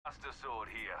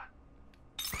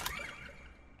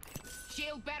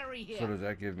Shield battery here. So does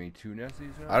that give me 2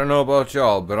 Nessies now? I don't know about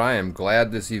y'all, but I am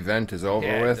glad this event is over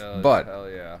Yeah, it with. does. Hell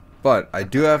yeah. But I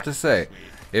do have to say,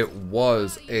 it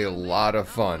was a lot of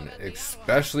fun,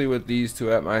 especially with these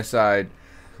two at my side.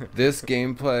 This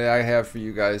gameplay I have for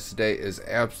you guys today is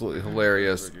absolutely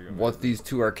hilarious. What these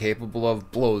two are capable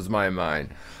of blows my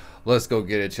mind. Let's go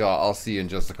get it, y'all. I'll see you in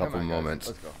just a couple moments.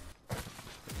 Let's go.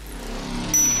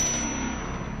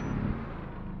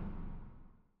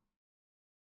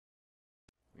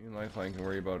 Me and Lifeline can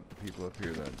worry about people up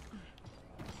here then.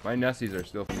 My Nessies are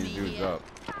still these dudes up.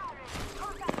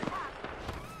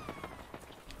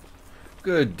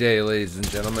 Good day, ladies and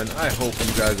gentlemen. I hope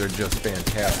you guys are just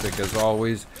fantastic as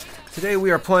always. Today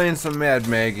we are playing some Mad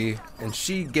Maggie, and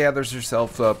she gathers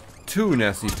herself up 2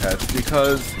 Nessie pets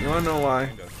because, you wanna know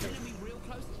why?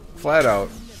 Flat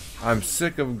out, I'm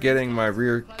sick of getting my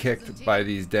rear kicked by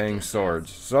these dang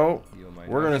swords. So,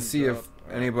 we're gonna see if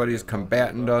anybody's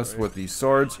combatant us with these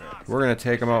swords. We're gonna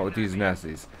take them out with these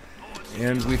Nessies.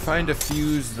 And we find a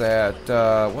fuse that,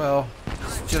 well,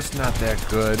 it's just not that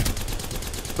good.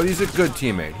 But he's a good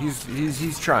teammate.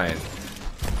 He's trying.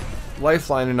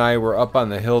 Lifeline and I were up on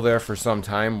the hill there for some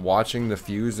time watching the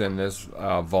fuse and this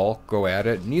Volk go at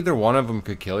it. Neither one of them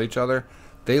could kill each other.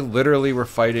 They literally were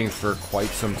fighting for quite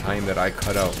some time that I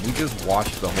cut out. We just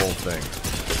watched the whole thing.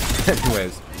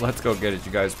 Anyways, let's go get it,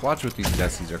 you guys. Watch what these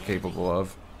Nessies are capable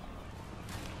of.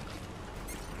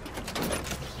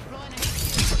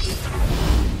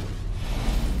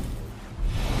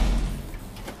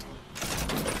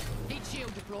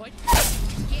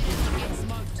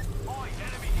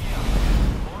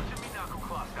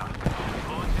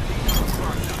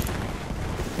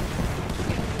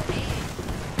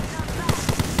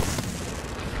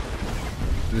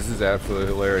 This is absolutely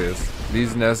hilarious.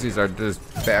 These Nessies are just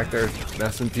back there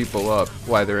messing people up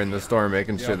while they're in the store,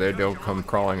 making sure they don't come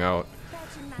crawling out.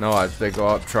 No, they go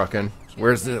out trucking.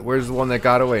 Where's the one that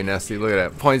got away, Nessie? Look at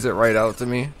that. Points it right out to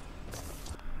me.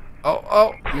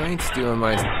 Oh, you ain't stealing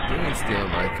my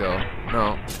kill.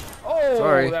 No. Oh,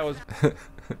 sorry. That was.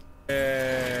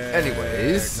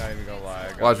 Anyways, not even gonna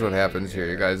lie. watch what happens here,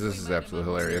 you guys. This is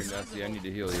absolutely hilarious. Nessie, I need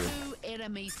to heal you.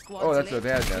 Oh, that's a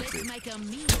bad Nessie.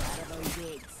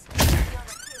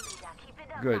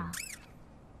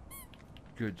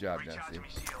 Good job, Nessie.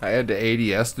 I had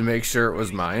to ADS to make sure it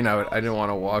was mine. I didn't want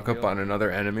to walk up on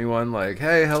another enemy one like,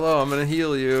 hey, hello, I'm gonna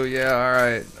heal you. Yeah,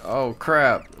 alright. Oh,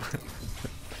 crap.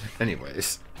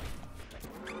 Anyways.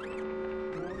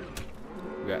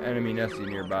 We got enemy Nessie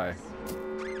nearby.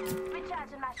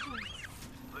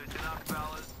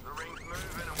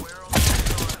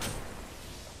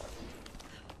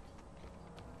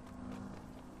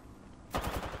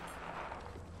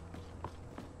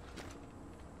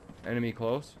 Enemy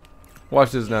close.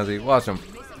 Watch this, Nessie. Watch him.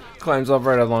 Climbs up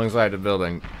right alongside the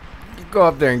building. Go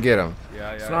up there and get him.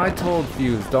 Yeah. So now I told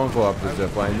Fuse, don't go up the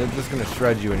zip line. They're just gonna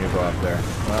shred you when you go up there.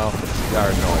 Well, you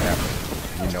already know what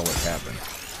happened. You know what happened.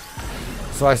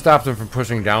 So I stopped him from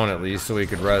pushing down at least so he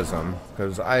could res him.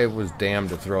 Because I was damned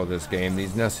to throw this game.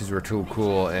 These Nessies were too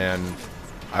cool and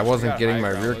I wasn't getting my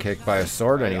rear kicked by a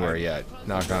sword anywhere yet.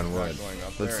 Knock on wood.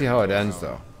 Let's see how it ends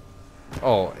though.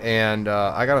 Oh, and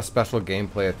I got a special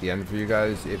gameplay at the end for you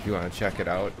guys if you want to check it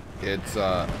out. It's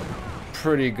a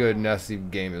pretty good Nessie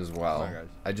game as well.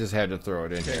 I just had to throw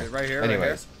it in here. Right here.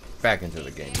 Anyways, back into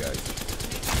the game, guys.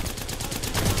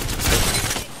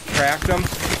 Cracked him.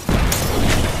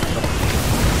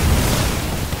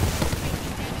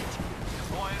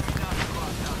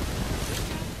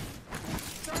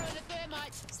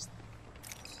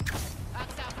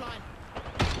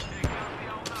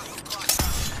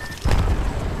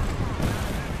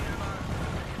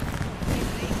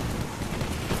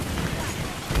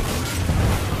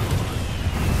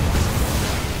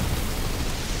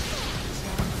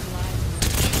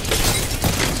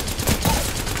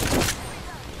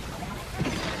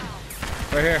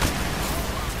 Right here.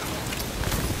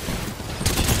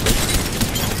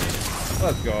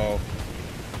 Let's go.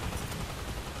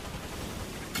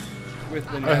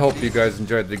 I hope you guys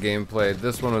enjoyed the gameplay.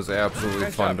 This one was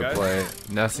absolutely fun to play.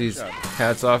 Nessies,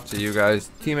 hats off to you guys.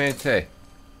 Teammates, hey,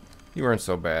 you weren't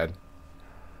so bad.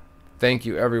 Thank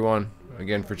you everyone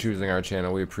again for choosing our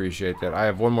channel. We appreciate that. I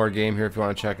have one more game here if you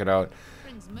want to check it out.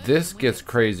 This gets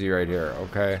crazy right here,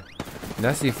 okay?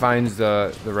 Nessie finds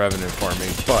the Revenant for me,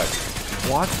 but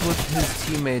watch what his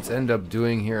teammates end up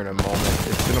doing here in a moment.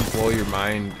 It's gonna blow your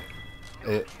mind.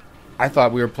 I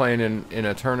thought we were playing in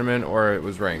a tournament or it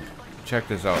was ranked. Check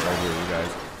this out right here, you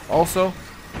guys. Also,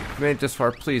 if you made it this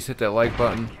far, please hit that like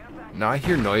button. Now I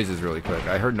hear noises really quick.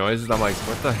 I heard noises. I'm like,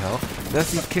 what the hell?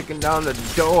 Nessie's kicking down the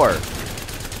door.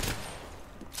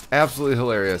 Absolutely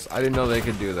hilarious. I didn't know they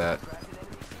could do that.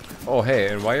 Oh, hey,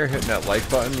 and while you're hitting that like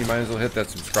button, you might as well hit that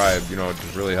subscribe. You know, it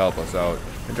just really help us out.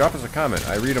 And drop us a comment.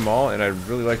 I read them all, and I'd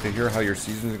really like to hear how your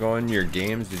season's going, your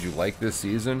games. Did you like this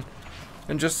season?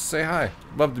 And just say hi.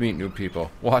 Love to meet new people.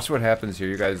 Watch what happens here.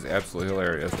 You guys are absolutely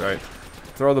hilarious, right?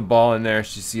 Throw the ball in there.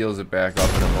 She seals it back up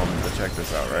in a moment. But check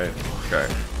this out, right?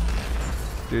 Okay.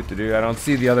 I don't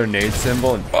see the other nade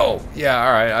symbol. And oh, yeah,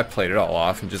 all right. I played it all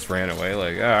off and just ran away.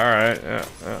 Like, yeah, all right.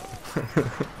 Yeah.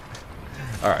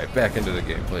 All right, back into the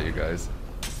gameplay, you guys.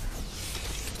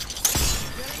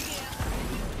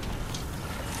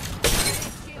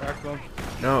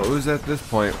 No, it was at this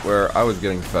point where I was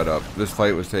getting fed up. This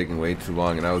fight was taking way too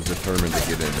long, and I was determined to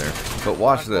get in there. But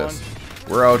watch this.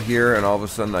 We're out here, and all of a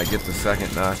sudden I get the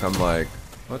second knock. I'm like,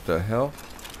 what the hell?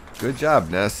 Good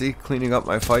job, Nessie, cleaning up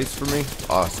my fights for me.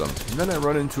 Awesome. And then I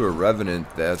run into a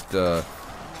Revenant that,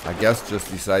 I guess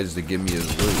just decides to give me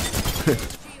his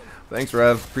loot. Thanks,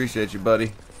 Rev. Appreciate you,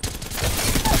 buddy.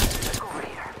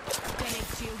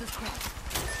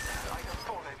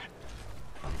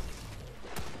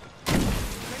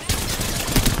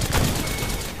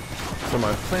 So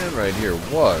my plan right here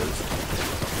was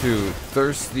to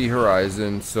thirst the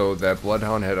horizon so that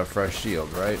Bloodhound had a fresh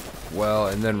shield, right? Well,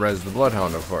 and then res the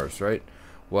Bloodhound, of course, right?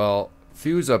 Well,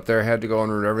 Fuse up there had to go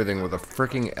and root everything with a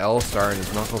freaking L star in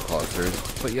his knuckle clusters,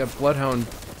 but yet Bloodhound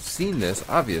seen this,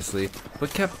 obviously,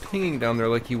 but kept pinging down there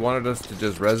like he wanted us to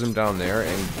just res him down there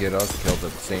and get us killed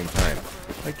at the same time.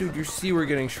 Like, dude, you see we're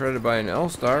getting shredded by an L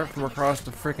star from across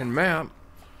the freaking map.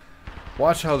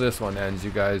 Watch how this one ends,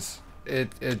 you guys.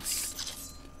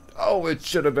 It's... oh, it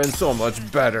should have been so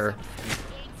much better.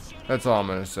 That's all I'm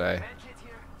gonna say.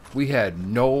 We had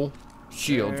no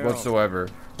shields whatsoever,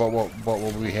 but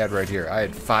what we had right here. I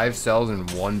had 5 cells and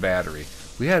 1 battery.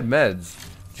 We had meds,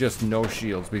 just no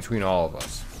shields between all of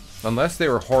us. Unless they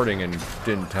were hoarding and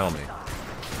didn't tell me.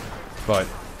 But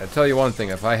I tell you one thing,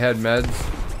 if I had meds,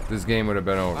 this game would have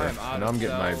been over. And I'm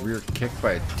getting my rear kicked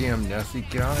by a damn Nessie.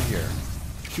 Get out of here.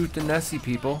 Shoot the Nessie,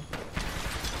 people.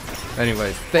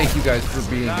 Anyways, thank you guys for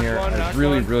being here. I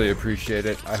really appreciate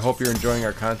it. I hope you're enjoying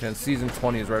our content. Season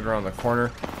 20 is right around the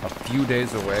corner, a few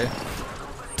days away.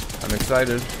 I'm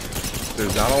excited.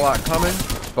 There's not a lot coming,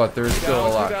 but there's still a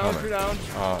lot coming.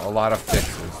 A lot of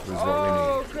fixes is what we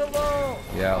need.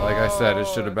 Yeah, like I said, it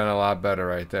should have been a lot better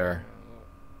right there.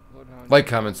 Like,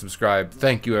 comment, subscribe.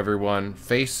 Thank you, everyone.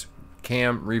 Face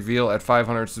cam reveal at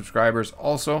 500 subscribers.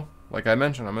 Also, like I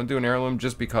mentioned, I'm going to do an heirloom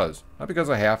just because. Not because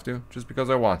I have to, just because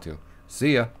I want to.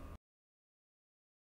 See ya.